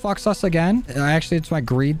 Insta-kill fucks us again. Actually, it's my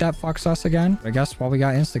greed that fucks us again. I guess while we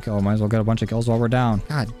got insta-kill, might as well get a bunch of kills while we're down.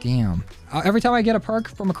 God damn. Every time I get a perk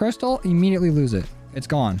from a crystal, immediately lose it. It's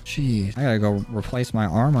gone. Jeez. I gotta go replace my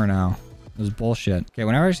armor now. This is bullshit. Okay,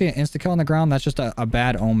 whenever I see an insta-kill on the ground, that's just a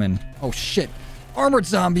bad omen. Oh, shit. Armored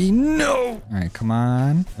zombie, no! All right, come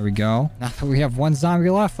on. There we go. Now that we have 1 zombie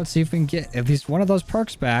left, let's see if we can get at least one of those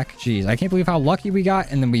perks back. Jeez, I can't believe how lucky we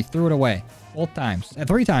got, and then we threw it away. Both times.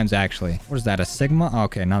 3 times, actually. What is that? A Sigma?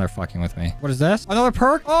 Okay, now they're fucking with me. What is this? Another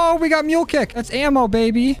perk? Oh, we got Mule Kick. That's ammo,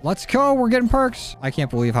 baby. Let's go. We're getting perks. I can't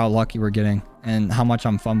believe how lucky we're getting and how much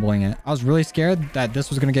I'm fumbling it. I was really scared that this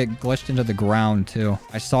was going to get glitched into the ground, too.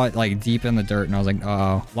 I saw it, like, deep in the dirt, and I was like,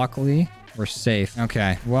 uh-oh. Luckily, we're safe.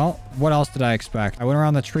 Okay, well, what else did I expect? I went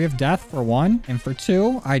around the Tree of Death for 1, and for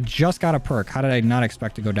 2, I just got a perk. How did I not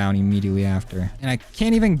expect to go down immediately after? And I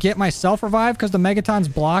can't even get my self-revive because the Megaton's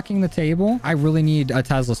blocking the table. I really need a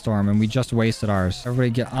Tesla Storm, and we just wasted ours.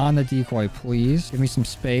 Everybody get on the decoy, please. Give me some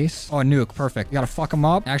space. Oh, a nuke. Perfect. We gotta fuck them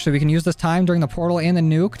up. Actually, we can use this time during the portal and the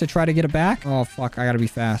nuke to try to get it back. Oh, fuck. I gotta be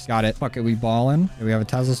fast. Got it. Fuck it. We ballin'. Okay, we have a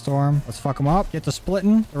Tesla Storm. Let's fuck them up. Get to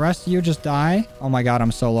splitting. The rest of you just die. Oh my god,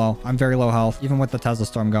 I'm so low. I'm very low health, even with the Tesla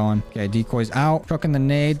Storm going. Okay, decoys out. Cooking the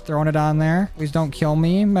nade, throwing it on there. Please don't kill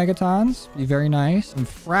me, Megatons. Be very nice. I'm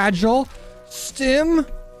fragile. Stim.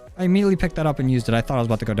 I immediately picked that up and used it. I thought I was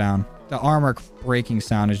about to go down. The armor breaking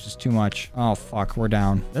sound is just too much. Oh, fuck. We're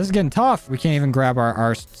down. This is getting tough. We can't even grab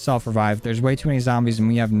our self-revive. There's way too many zombies and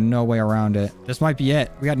we have no way around it. This might be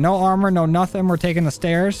it. We got no armor, no nothing. We're taking the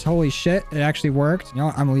stairs. Holy shit. It actually worked. You know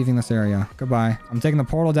what? I'm leaving this area. Goodbye. I'm taking the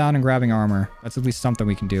portal down and grabbing armor. That's at least something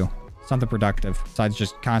we can do. Something productive besides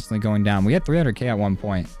just constantly going down. We had 300k at one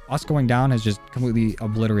point. Us going down has just completely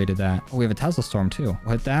obliterated that. Oh, we have a Tesla Storm too.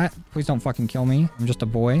 We'll hit that. Please don't fucking kill me. I'm just a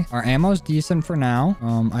boy. Our ammo's decent for now.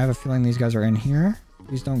 I have a feeling these guys are in here.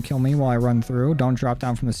 Please don't kill me while I run through. Don't drop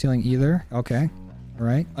down from the ceiling either. Okay. All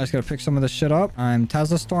right. I just gotta pick some of this shit up. I'm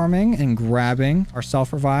Tesla storming and grabbing our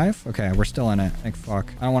self-revive. Okay, we're still in it. Thank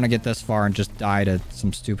fuck. I don't want to get this far and just die to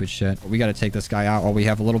some stupid shit. But we gotta take this guy out while we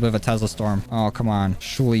have a little bit of a Tesla storm. Oh, come on.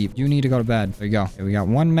 Sleep. You need to go to bed. There you go. Okay, we got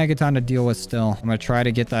 1 Megaton to deal with still. I'm gonna try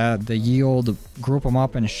to get the yield, group them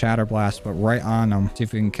up and shatter blast, but right on them. See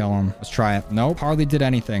if we can kill them. Let's try it. Nope. Hardly did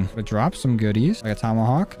anything. But drop some goodies. Like a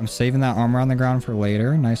tomahawk. I'm saving that armor on the ground for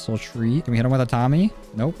later. Nice little treat. Can we hit him with a Tommy?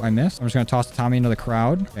 Nope, I missed. I'm just gonna toss the Tommy into the crowd.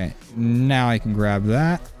 Okay, now I can grab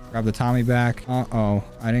that. Grab the Tommy back. Uh-oh,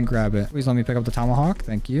 I didn't grab it. Please let me pick up the tomahawk.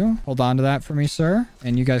 Thank you. Hold on to that for me, sir.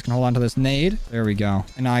 And you guys can hold on to this nade. There we go.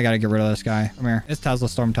 And now I gotta get rid of this guy. Come here. It's Tesla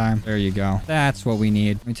Storm time. There you go. That's what we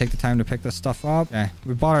need. Let me take the time to pick this stuff up. Okay,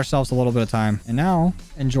 we bought ourselves a little bit of time. And now,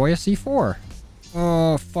 enjoy a C4.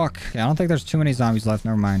 Oh, fuck. Yeah, I don't think there's too many zombies left.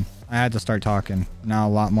 Never mind. I had to start talking. Now a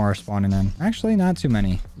lot more are spawning in. Actually, not too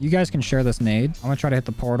many. You guys can share this nade. I'm gonna try to hit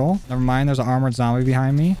the portal. Never mind, there's an armored zombie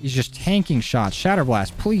behind me. He's just tanking shots. Shatter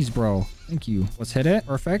blast, please, bro. Thank you. Let's hit it.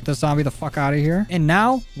 Perfect. The zombie the fuck out of here. And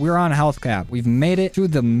now we're on health cap. We've made it to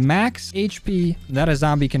the max HP that a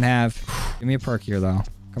zombie can have. Give me a perk here, though.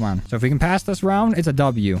 Come on. So if we can pass this round, it's a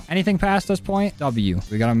W. Anything past this point, W.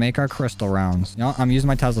 We gotta make our crystal rounds. You know, I'm using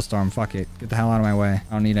my Tesla Storm. Fuck it. Get the hell out of my way.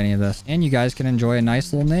 I don't need any of this. And you guys can enjoy a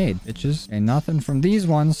nice little nade, bitches. Okay, nothing from these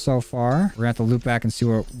ones so far. We're gonna have to loop back and see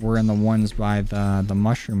what we're in the ones by the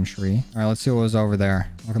mushroom tree. All right, let's see what was over there.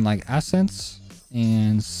 Looking like essence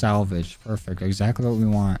and salvage. Perfect. Exactly what we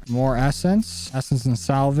want. More essence and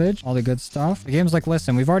salvage, all the good stuff. The game's like,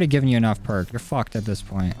 listen, we've already given you enough perk. You're fucked at this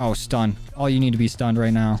point. Oh, stun. All you need to be stunned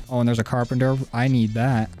right now. Oh, and there's a carpenter. I need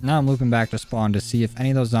that. Now I'm looping back to spawn to see if any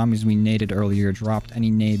of those zombies we naded earlier dropped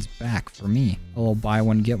any nades back for me. A little buy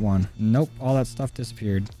one get one. Nope, all that stuff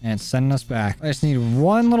disappeared and it's sending us back. I just need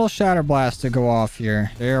one little shatter blast to go off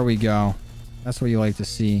here. There we go. That's what you like to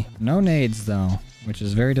see. No nades though, which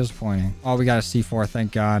is very disappointing. Oh, we got a C4,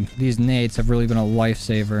 thank God. These nades have really been a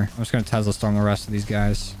lifesaver. I'm just gonna Tesla storm the rest of these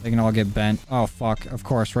guys. They can all get bent. Oh, fuck. Of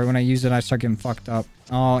course, right when I use it, I start getting fucked up.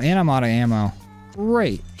 Oh, and I'm out of ammo.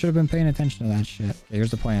 Great. Should have been paying attention to that shit. Okay,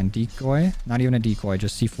 here's the plan. Decoy. Not even a decoy,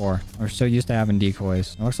 just C4. We're so used to having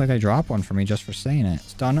decoys. It looks like they dropped one for me just for saying it.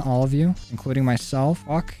 Stun all of you, including myself.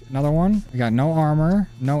 Fuck. Another one. We got no armor,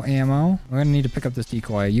 no ammo. We're gonna need to pick up this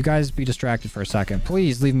decoy. You guys be distracted for a second.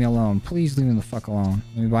 Please leave me alone. Please leave me the fuck alone.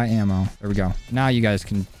 Let me buy ammo. There we go. Now you guys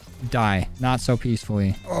can die. Not so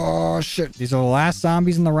peacefully. Oh, shit. These are the last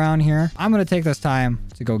zombies in the round here. I'm gonna take this time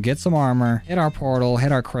to go get some armor, hit our portal,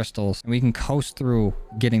 hit our crystals, and we can coast through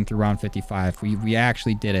getting through round 55. We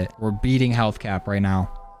actually did it. We're beating health cap right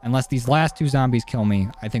now. Unless these last 2 zombies kill me,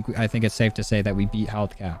 I think it's safe to say that we beat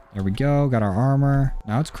health cap. There we go. Got our armor.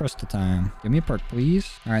 Now it's crystal time. Give me a perk, please.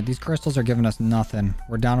 All right, these crystals are giving us nothing.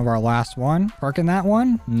 We're down to our last one. Perking that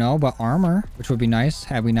one? No, but armor, which would be nice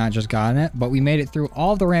had we not just gotten it. But we made it through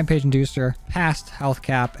all of the rampage inducer, past health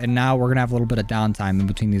cap, and now we're gonna have a little bit of downtime in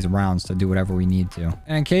between these rounds to do whatever we need to.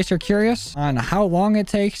 And in case you're curious on how long it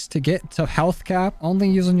takes to get to health cap, only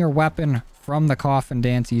using your weapon from the Coffin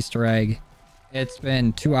Dance Easter Egg, it's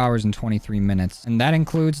been 2 hours and 23 minutes. And that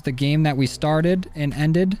includes the game that we started and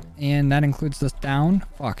ended. And that includes this down.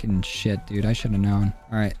 Fucking shit, dude. I should have known.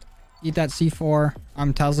 All right. Eat that C4.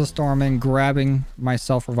 I'm Tesla storming, grabbing my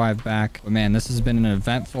self-revive back. But man, this has been an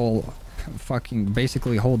eventful fucking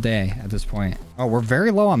basically whole day at this point. Oh, we're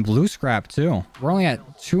very low on blue scrap too. We're only at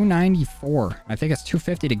 294. I think it's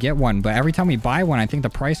 250 to get one, but every time we buy one, I think the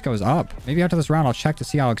price goes up. Maybe after this round, I'll check to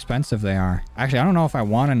see how expensive they are. Actually, I don't know if I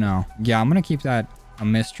want to know. Yeah, I'm gonna keep that a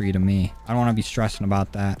mystery to me. I don't want to be stressing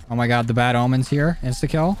about that. Oh my god, the bad omens here.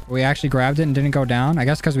 Insta-kill. We actually grabbed it and didn't go down. I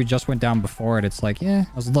guess because we just went down before it. It's like, yeah,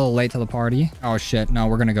 I was a little late to the party. Oh shit, no,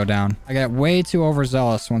 we're gonna go down. I get way too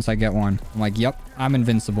overzealous once I get one. I'm like, yep, I'm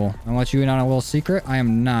invincible. I'll let you in on a little secret. I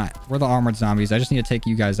am not. We're the armored zombies. I just need to take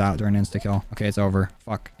you guys out during insta-kill. Okay, it's over.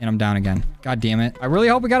 Fuck. And I'm down again. God damn it. I really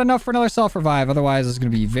hope we got enough for another self-revive. Otherwise, it's gonna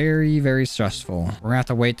be very, very stressful. We're gonna have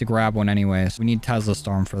to wait to grab one anyways. We need Tesla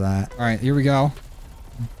Storm for that. All right, here we go.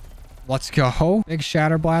 Let's go. Big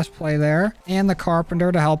Shatter Blast play there. And the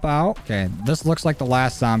Carpenter to help out. Okay, this looks like the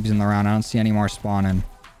last zombies in the round. I don't see any more spawning.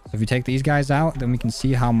 So if you take these guys out, then we can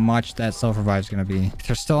see how much that self-revive is going to be.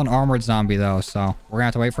 There's still an armored zombie, though, so we're going to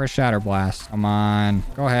have to wait for a Shatter Blast. Come on.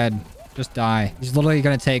 Go ahead. Just die. He's literally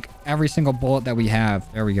going to take every single bullet that we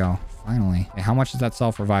have. There we go. Finally. Okay, how much is that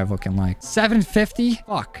self-revive looking like? 750?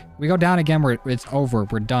 Fuck. We go down again. It's over.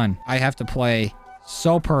 We're done. I have to play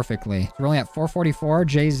so perfectly. We're only at 444.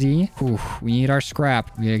 JZ. Ooh, we need our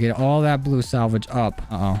scrap. We gotta get all that blue salvage up.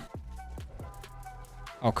 Uh-oh.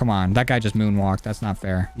 Oh, come on. That guy just moonwalked. That's not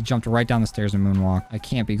fair. He jumped right down the stairs and moonwalked. I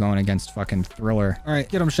can't be going against fucking Thriller. All right,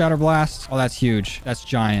 get him, Shatter Blast. Oh, that's huge. That's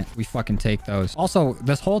giant. We fucking take those. Also,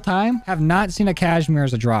 this whole time, have not seen a Cashmere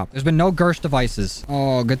as a drop. There's been no Gersh devices.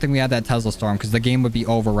 Oh, good thing we had that Tesla Storm because the game would be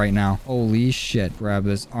over right now. Holy shit. Grab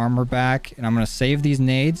this armor back, and I'm going to save these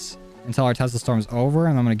nades until our Tesla Storm is over,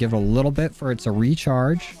 and I'm going to give it a little bit for it to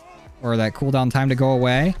recharge or that cooldown time to go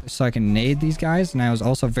away so I can nade these guys. And I was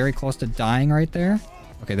also very close to dying right there.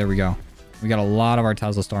 Okay, there we go. We got a lot of our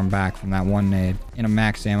Tesla Storm back from that one nade. And a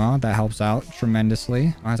max ammo. That helps out tremendously.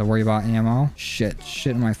 I don't have to worry about ammo. Shit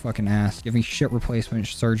in my fucking ass. Give me shit replacement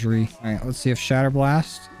surgery. All right, let's see if Shatter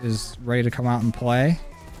Blast is ready to come out and play.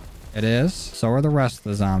 It is. So are the rest of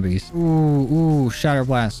the zombies. Ooh, Shatter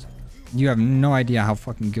Blast. You have no idea how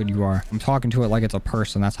fucking good you are. I'm talking to it like it's a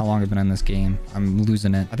person. That's how long I've been in this game. I'm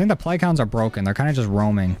losing it. I think the play cons are broken. They're kind of just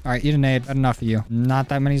roaming. All right, eat a nade. Had enough of you. Not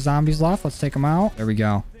that many zombies left. Let's take them out. There we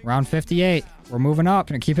go. Round 58. We're moving up.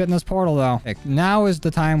 Gonna keep hitting this portal though. Okay, now is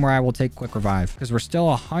the time where I will take quick revive because we're still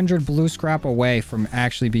 100 blue scrap away from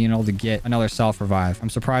actually being able to get another self revive. I'm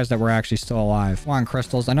surprised that we're actually still alive. Come on,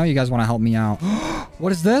 crystals. I know you guys want to help me out.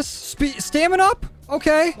 What is this? Stamina up?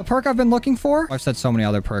 Okay, the perk I've been looking for. I've said so many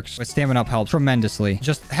other perks, but stamina up helps tremendously.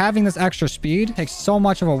 Just having this extra speed takes so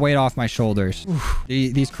much of a weight off my shoulders.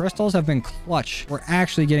 These crystals have been clutch. We're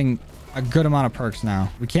actually getting a good amount of perks now.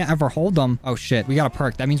 We can't ever hold them. Oh shit, we got a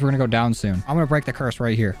perk. That means we're gonna go down soon. I'm gonna break the curse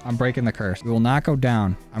right here. I'm breaking the curse. We will not go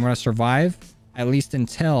down. I'm gonna survive at least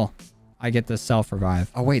until I get this self-revive.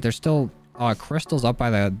 Oh wait, there's still crystals up by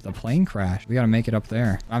the plane crash. We gotta make it up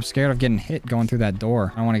there. I'm scared of getting hit going through that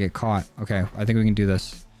door. I don't want to get caught. Okay, I think we can do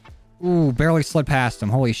this. Ooh, barely slid past him.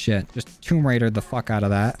 Holy shit. Just Tomb Raider the fuck out of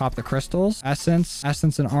that. Pop the crystals. Essence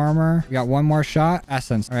and armor. We got one more shot.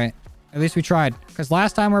 Essence. All right. At least we tried. Because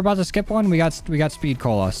last time we were about to skip one, we got speed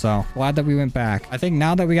cola. So glad that we went back. I think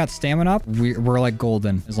now that we got stamina up, we're like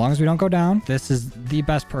golden. As long as we don't go down, this is the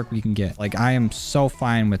best perk we can get. Like, I am so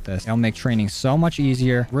fine with this. It'll make training so much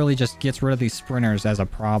easier. Really just gets rid of these sprinters as a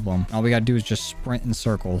problem. All we got to do is just sprint in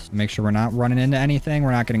circles. Make sure we're not running into anything.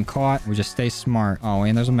 We're not getting caught. We just stay smart. Oh,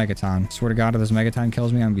 and there's a Megaton. Swear to God, if this Megaton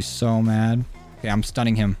kills me, I'm going to be so mad. Okay, I'm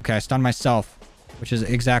stunning him. Okay, I stunned myself, which is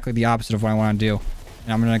exactly the opposite of what I want to do.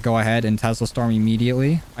 And I'm going to go ahead and Tesla Storm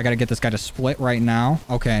immediately. I got to get this guy to split right now.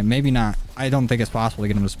 Okay, maybe not. I don't think it's possible to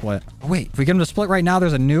get him to split. Oh, wait. If we get him to split right now,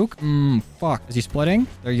 there's a nuke. Fuck. Is he splitting?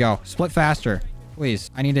 There you go. Split faster. Please.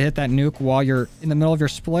 I need to hit that nuke while you're in the middle of your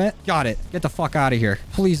split. Got it. Get the fuck out of here.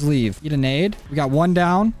 Please leave. Eat a nade. We got one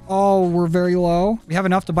down. Oh, we're very low. We have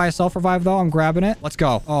enough to buy a self-revive, though. I'm grabbing it. Let's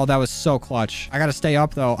go. Oh, that was so clutch. I got to stay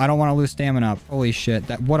up, though. I don't want to lose stamina up. Holy shit.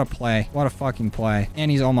 What a play. What a fucking play. And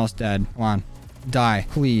he's almost dead. Come on. Die.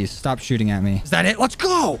 Please. Stop shooting at me. Is that it? Let's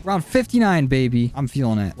go! Round 59, baby. I'm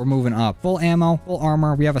feeling it. We're moving up. Full ammo, full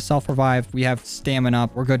armor. We have a self-revive. We have stamina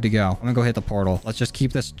up. We're good to go. I'm gonna go hit the portal. Let's just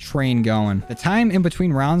keep this train going. The time in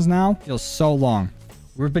between rounds now feels so long.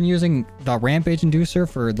 We've been using the Rampage Inducer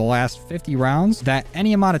for the last 50 rounds. That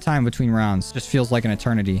any amount of time between rounds just feels like an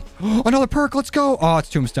eternity. Another perk. Let's go. Oh, it's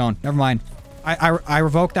Tombstone. Never mind. I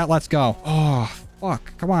revoked that. Let's go. Oh,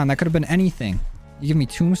 fuck. Come on. That could have been anything. You give me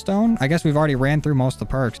tombstone? I guess we've already ran through most of the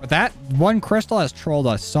perks. But that one crystal has trolled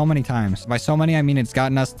us so many times. By so many, I mean it's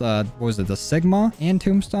gotten us the, what was it, the Sigma and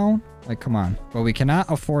tombstone? Like, come on. But we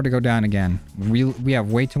cannot afford to go down again. We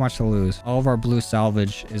have way too much to lose. All of our blue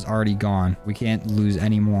salvage is already gone. We can't lose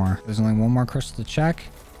any more. There's only one more crystal to check.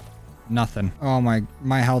 Nothing. Oh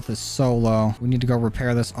my health is so low. We need to go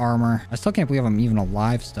repair this armor. I still can't believe I'm even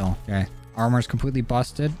alive still. Okay. Armor's completely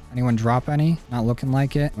busted. Anyone drop any? Not looking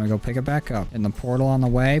like it. I'm gonna go pick it back up. In the portal on the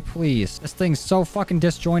way, please. This thing's so fucking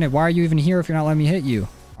disjointed. Why are you even here if you're not letting me hit you?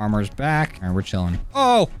 Armor's back. All right, we're chilling.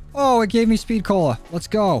 Oh, it gave me speed cola. Let's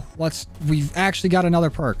go. We've actually got another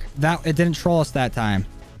perk. It didn't troll us that time.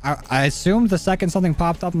 I assumed the second something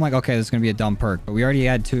popped up, I'm like, okay, this is gonna be a dumb perk. But we already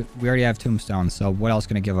have tombstones, so what else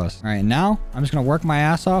can it give us? All right, now I'm just gonna work my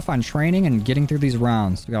ass off on training and getting through these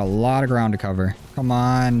rounds. We got a lot of ground to cover. Come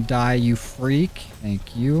on, die, you freak.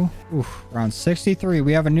 Thank you. Oof, round 63.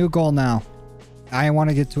 We have a new goal now. I want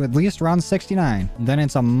to get to at least round 69. And then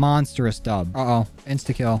it's a monstrous dub. Uh-oh.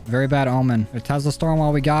 Insta-kill. Very bad omen. A Tesla Storm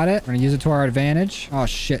while we got it. We're gonna use it to our advantage. Oh,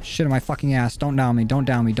 shit. Shit in my fucking ass. Don't down me. Don't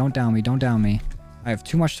down me. Don't down me. Don't down me. I have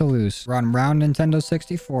too much to lose. We're on round Nintendo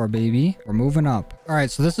 64, baby. We're moving up. All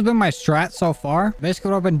right, so this has been my strat so far.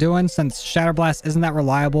 Basically what I've been doing, since Shatter Blast isn't that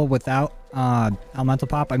reliable without Elemental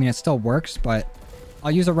Pop. I mean, it still works, but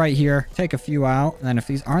I'll use it right here. Take a few out. And then if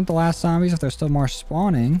these aren't the last zombies, if there's still more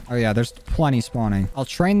spawning. Oh yeah, there's plenty spawning. I'll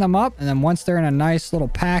train them up. And then once they're in a nice little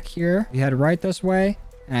pack here, we head right this way.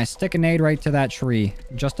 And I stick a nade right to that tree.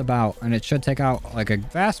 Just about. And it should take out like a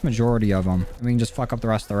vast majority of them. And we can just fuck up the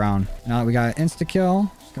rest of the round. Now that we got an insta-kill,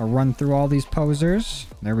 just gonna run through all these posers.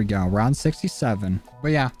 There we go. Round 67.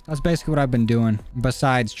 But yeah, that's basically what I've been doing.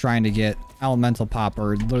 Besides trying to get Elemental Pop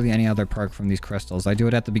or literally any other perk from these crystals. I do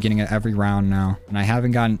it at the beginning of every round now. And I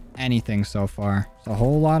haven't gotten anything so far. It's a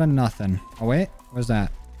whole lot of nothing. Oh wait, what's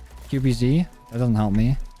that? QBZ? That doesn't help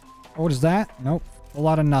me. Oh, what is that? Nope. A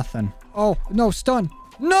lot of nothing. Oh, no, stun.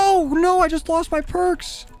 No, I just lost my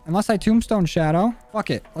perks. Unless I Tombstone Shadow.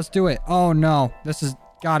 Fuck it. Let's do it. Oh, no. This has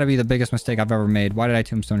got to be the biggest mistake I've ever made. Why did I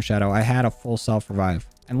Tombstone Shadow? I had a full self-revive.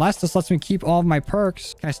 Unless this lets me keep all of my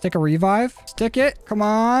perks. Can I stick a revive? Stick it. Come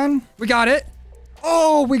on. We got it.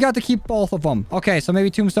 Oh, we got to keep both of them. Okay, so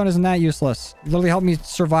maybe Tombstone isn't that useless. It literally helped me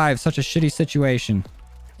survive such a shitty situation.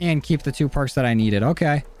 And keep the 2 perks that I needed.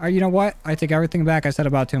 Okay. All right, you know what? I take everything back I said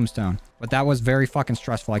about Tombstone. But that was very fucking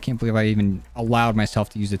stressful. I can't believe I even allowed myself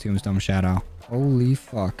to use the Tombstone Shadow. Holy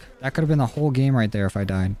fuck. That could have been the whole game right there if I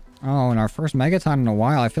died. Oh, and our first Megaton in a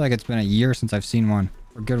while. I feel like it's been a year since I've seen one.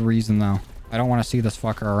 For good reason, though. I don't want to see this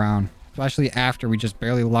fucker around. Especially after we just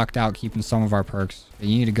barely lucked out keeping some of our perks. But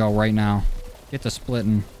you need to go right now. Get to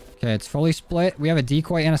splitting. Okay, it's fully split. We have a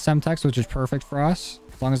decoy and a Semtex, which is perfect for us.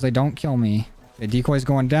 As long as they don't kill me. Okay, decoy's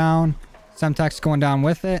going down. Semtex going down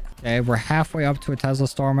with it. Okay, we're halfway up to a Tesla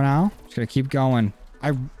Storm now. Just gonna keep going.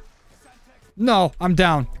 No, I'm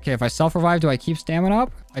down. Okay, if I self-revive, do I keep stamina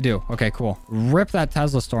up? I do. Okay, cool. Rip that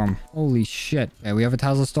Tesla Storm. Holy shit. Okay, we have a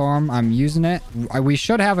Tesla Storm. I'm using it. We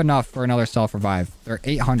should have enough for another self-revive. They're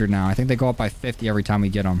 800 now. I think they go up by 50 every time we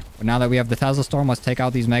get them. But now that we have the Tesla Storm, let's take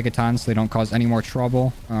out these Megatons so they don't cause any more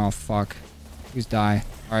trouble. Oh, fuck. Please die.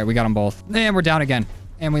 All right, we got them both. And we're down again.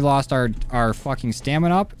 And we lost our fucking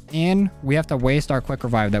stamina up. And we have to waste our quick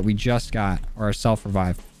revive that we just got. Or our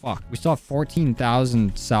self-revive. Fuck. We still have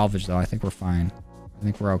 14,000 salvage, though. I think we're fine. I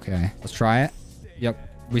think we're okay. Let's try it. Yep.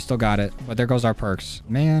 We still got it. But there goes our perks.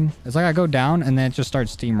 Man. It's like I go down and then it just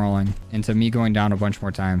starts steamrolling into me going down a bunch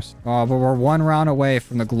more times. Oh, but we're 1 round away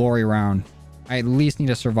from the glory round. I at least need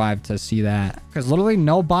to survive to see that. Because literally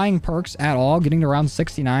no buying perks at all, getting to round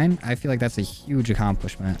 69, I feel like that's a huge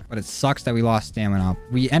accomplishment. But it sucks that we lost stamina.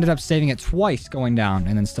 We ended up saving it twice going down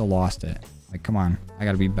and then still lost it. Like, come on. I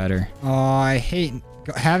gotta be better. Oh, I hate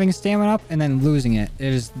having stamina up and then losing it.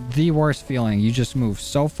 It is the worst feeling. You just move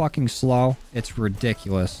so fucking slow. It's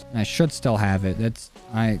ridiculous. And I should still have it.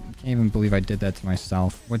 I can't even believe I did that to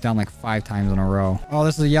myself. Went down like 5 times in a row. Oh,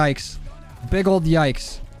 this is a yikes. Big old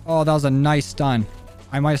yikes. Oh, that was a nice stun.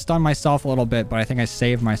 I might have stunned myself a little bit, but I think I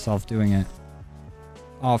saved myself doing it.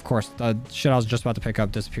 Oh, of course. The shit I was just about to pick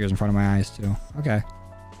up disappears in front of my eyes, too. Okay.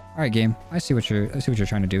 All right, game. I see what you're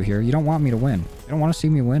trying to do here. You don't want me to win. You don't want to see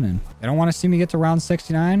me winning. You don't want to see me get to round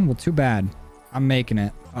 69? Well, too bad. I'm making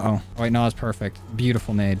it. Uh-oh. Oh, wait, no, that's perfect.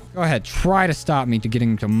 Beautiful nade. Go ahead. Try to stop me to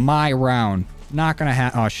getting to my round. Not gonna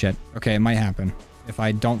happen. Oh, shit. Okay, it might happen. If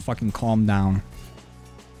I don't fucking calm down.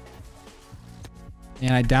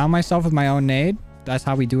 And I down myself with my own nade. That's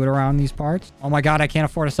how we do it around these parts. Oh my god, I can't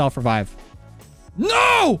afford a self-revive.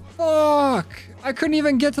 No! Fuck! I couldn't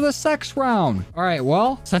even get to the sex round. All right,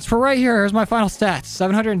 well, since we're right here, here's my final stats.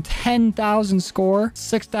 710,000 score,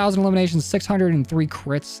 6,000 eliminations, 603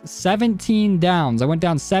 crits, 17 downs. I went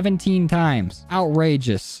down 17 times.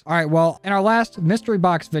 Outrageous. All right, well, in our last mystery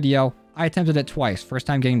box video, I attempted it twice. First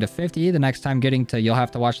time getting to 50, the next time getting to, you'll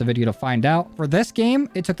have to watch the video to find out. For this game,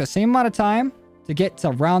 it took the same amount of time to get to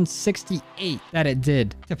round 68 that it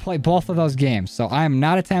did to play both of those games. So I'm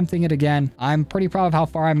not attempting it again. I'm pretty proud of how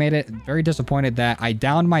far I made it. Very disappointed that I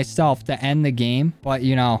downed myself to end the game. But,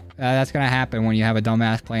 you know, that's going to happen when you have a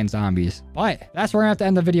dumbass playing zombies. But that's where we're going to have to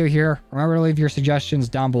end the video here. Remember to leave your suggestions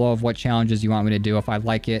down below of what challenges you want me to do. If I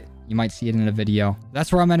like it, you might see it in a video.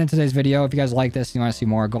 That's where I'm at in today's video. If you guys like this and you want to see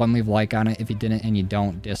more, go ahead and leave a like on it. If you didn't and you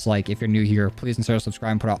don't, dislike. If you're new here, please consider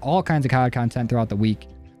subscribing. Put out all kinds of COD content throughout the week.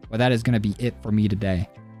 But that is going to be it for me today.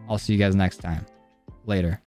 I'll see you guys next time. Later.